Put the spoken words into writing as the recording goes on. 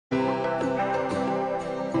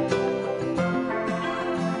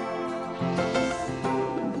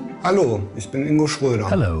Hallo, ich bin Ingo Schröder.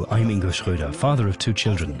 Hello, I'm Ingo Schröder, father of 2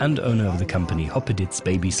 children and owner of the company Hoppedit's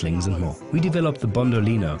Baby Slings and more. We developed the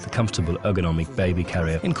Bondolino, the comfortable ergonomic baby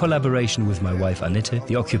carrier, in collaboration with my wife Annette,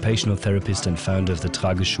 the occupational therapist and founder of the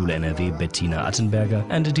Trageschule NRW Bettina Attenberger,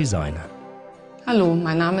 and a designer. Hallo,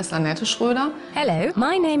 mein Name ist Annette Schröder. Hello,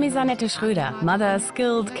 my name is Annette Schröder, mother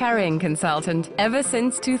skilled carrying consultant ever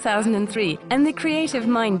since 2003 and the creative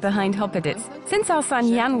mind behind Hoppedit's. Since our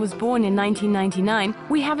son Jan was born in 1999,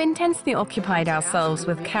 we have intensely occupied ourselves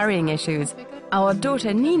with carrying issues. Our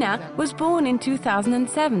daughter Nina was born in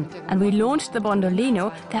 2007 and we launched the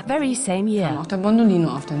Bondolino that very same year. Kam auch der Bondolino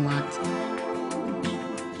auf den Markt.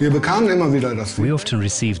 Wir bekamen immer wieder das We often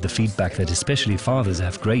received the feedback that especially fathers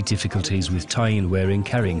have great difficulties with tying and wearing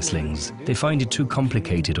carrying slings. They find it too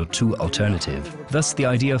complicated or too alternative. Thus the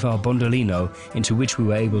idea of our Bondolino, into which we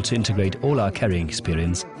were able to integrate all our carrying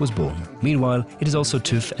experience, was born. Meanwhile, it is also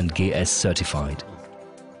TÜV and GS certified.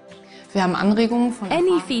 Wir haben Anregungen von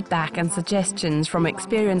Any feedback and suggestions from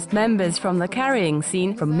experienced members from the carrying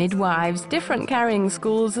scene, from midwives, different carrying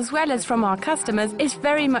schools, as well as from our customers, is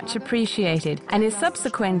very much appreciated and is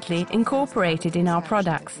subsequently incorporated in our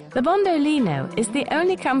products. The Bondolino is the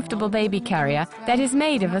only comfortable baby carrier that is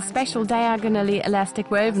made of a special diagonally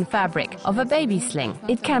elastic woven fabric of a baby sling.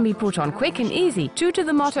 It can be put on quick and easy, true to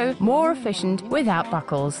the motto, more efficient without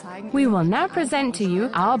buckles. We will now present to you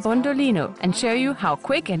our Bondolino and show you how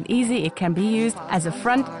quick and easy it can be used as a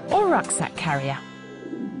front or rucksack carrier.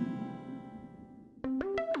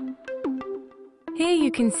 Here you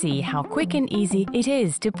can see how quick and easy it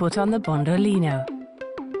is to put on the Bondolino.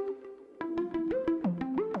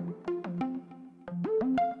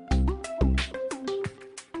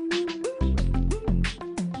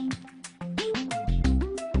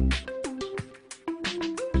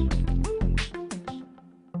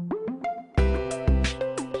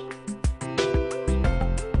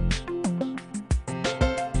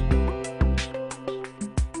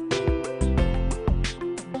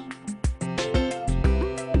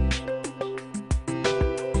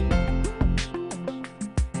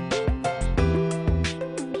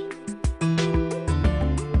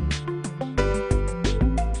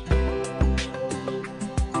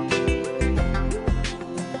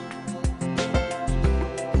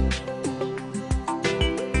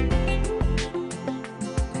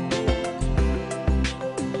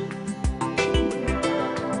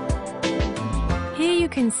 You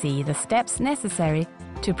can see the steps necessary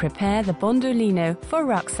to prepare the Bondolino for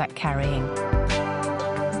rucksack carrying.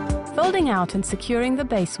 Folding out and securing the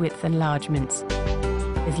base width enlargements.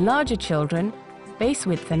 With larger children, base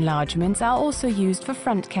width enlargements are also used for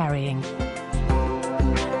front carrying.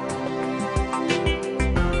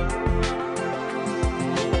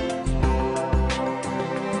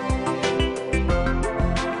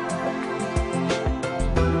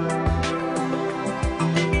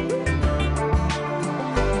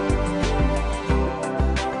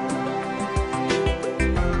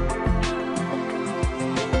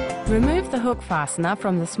 Remove the hook fastener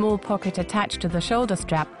from the small pocket attached to the shoulder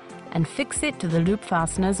strap and fix it to the loop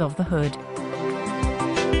fasteners of the hood.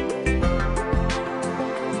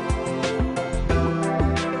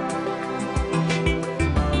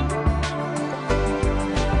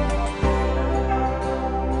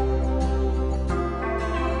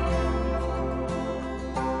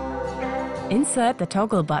 Insert the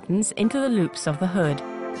toggle buttons into the loops of the hood.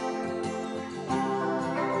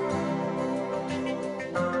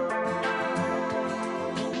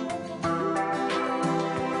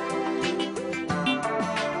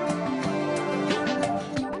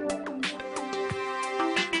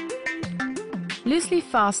 Loosely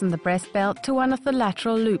fasten the breast belt to one of the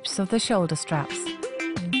lateral loops of the shoulder straps.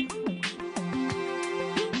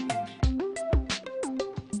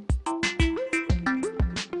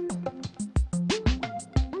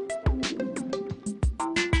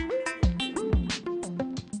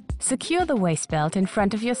 Secure the waist belt in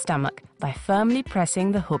front of your stomach by firmly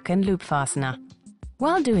pressing the hook and loop fastener.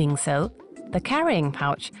 While doing so, the carrying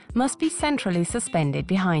pouch must be centrally suspended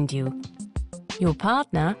behind you. Your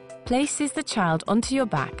partner places the child onto your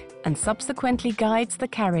back and subsequently guides the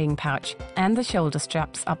carrying pouch and the shoulder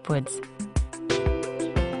straps upwards.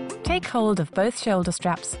 Take hold of both shoulder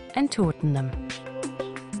straps and tauten them.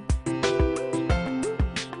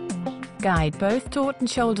 Guide both tautened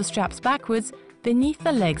shoulder straps backwards beneath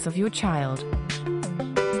the legs of your child.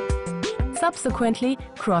 Subsequently,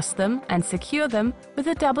 cross them and secure them with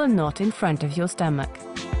a double knot in front of your stomach.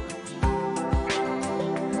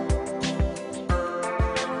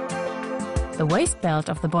 The waist belt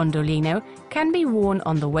of the Bondolino can be worn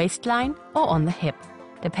on the waistline or on the hip,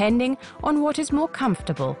 depending on what is more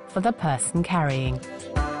comfortable for the person carrying.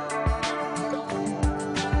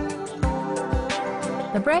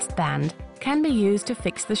 The breast band can be used to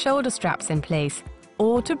fix the shoulder straps in place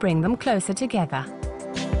or to bring them closer together.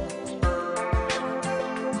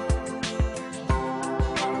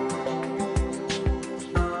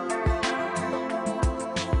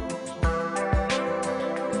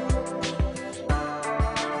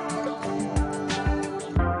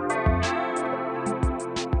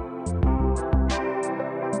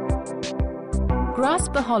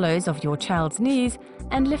 Grasp the hollows of your child's knees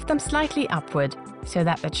and lift them slightly upward so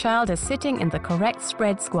that the child is sitting in the correct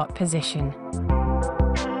spread squat position.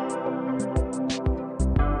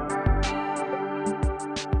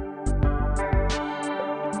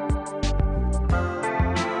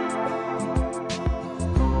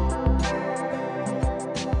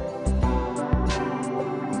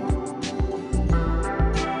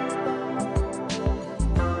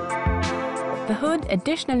 The hood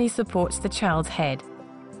additionally supports the child's head.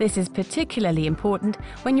 This is particularly important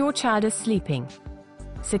when your child is sleeping.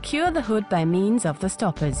 Secure the hood by means of the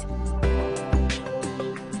stoppers.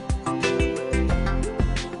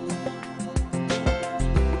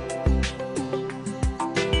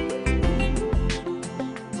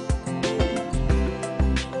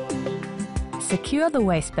 Secure the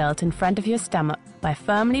waist belt in front of your stomach by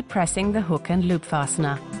firmly pressing the hook and loop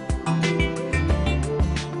fastener.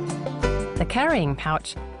 The carrying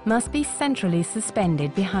pouch must be centrally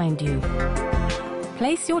suspended behind you.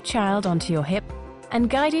 Place your child onto your hip and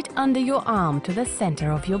guide it under your arm to the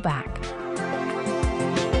center of your back.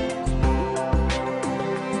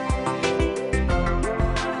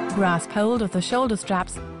 Grasp hold of the shoulder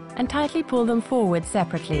straps and tightly pull them forward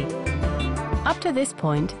separately. Up to this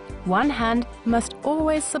point, one hand must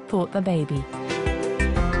always support the baby.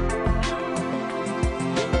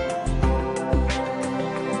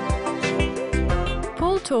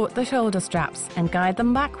 Pull taut the shoulder straps and guide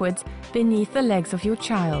them backwards beneath the legs of your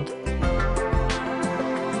child.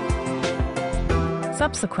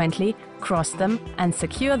 Subsequently, cross them and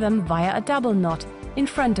secure them via a double knot in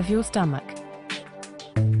front of your stomach.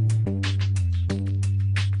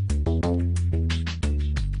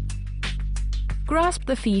 Grasp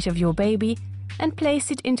the feet of your baby and place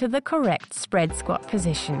it into the correct spread squat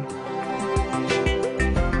position.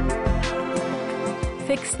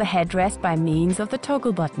 Fix the headrest by means of the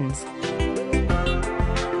toggle buttons.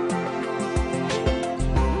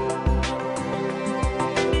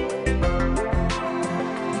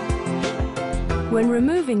 When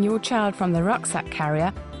removing your child from the rucksack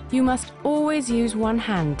carrier, you must always use one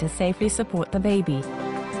hand to safely support the baby.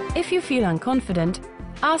 If you feel unconfident,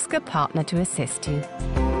 ask a partner to assist you.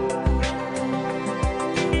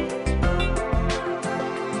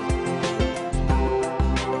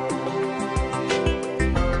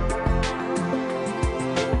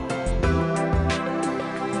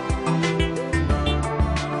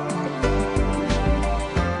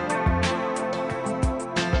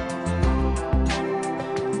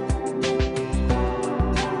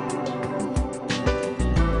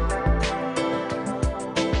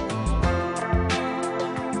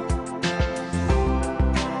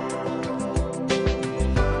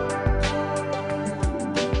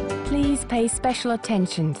 Please pay special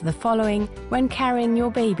attention to the following when carrying your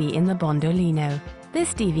baby in the Bondolino.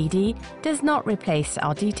 This DVD does not replace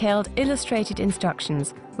our detailed illustrated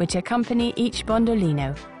instructions which accompany each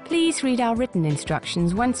Bondolino. Please read our written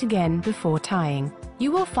instructions once again before tying.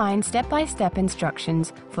 You will find step-by-step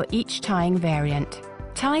instructions for each tying variant.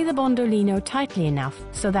 Tie the Bondolino tightly enough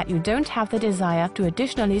so that you don't have the desire to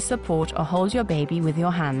additionally support or hold your baby with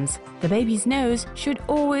your hands. The baby's nose should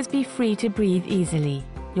always be free to breathe easily.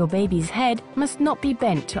 Your baby's head must not be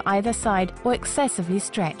bent to either side or excessively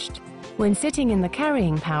stretched. When sitting in the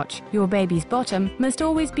carrying pouch, your baby's bottom must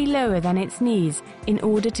always be lower than its knees in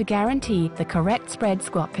order to guarantee the correct spread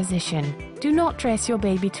squat position. Do not dress your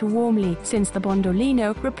baby too warmly, since the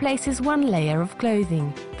Bondolino replaces one layer of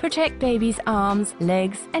clothing. Protect baby's arms,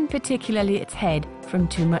 legs, and particularly its head from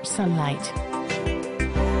too much sunlight.